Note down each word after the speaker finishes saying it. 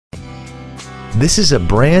This is a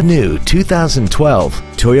brand new 2012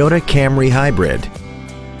 Toyota Camry Hybrid.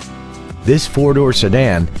 This four-door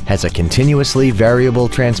sedan has a continuously variable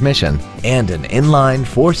transmission and an inline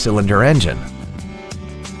four-cylinder engine.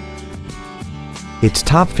 Its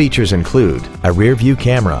top features include a rear-view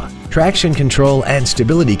camera, traction control and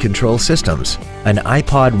stability control systems, an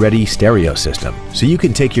iPod-ready stereo system so you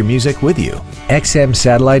can take your music with you, XM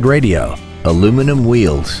satellite radio, aluminum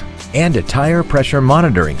wheels, and a tire pressure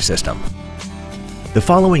monitoring system. The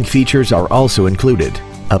following features are also included: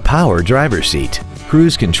 a power driver's seat,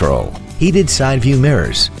 cruise control, heated side view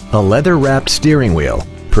mirrors, a leather-wrapped steering wheel,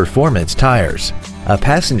 performance tires, a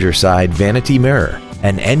passenger side vanity mirror,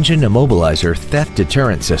 an engine immobilizer theft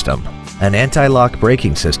deterrent system, an anti-lock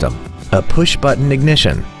braking system, a push-button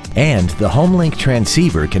ignition, and the HomeLink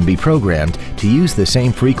transceiver can be programmed to use the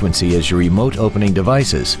same frequency as your remote opening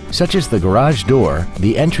devices, such as the garage door,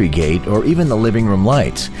 the entry gate, or even the living room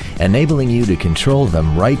lights, enabling you to control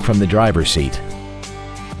them right from the driver's seat.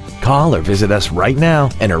 Call or visit us right now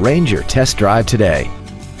and arrange your test drive today.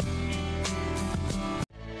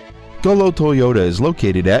 Gullo Toyota is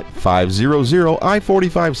located at 500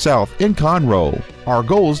 I-45 South in Conroe. Our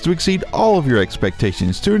goal is to exceed all of your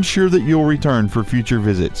expectations to ensure that you'll return for future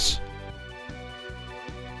visits.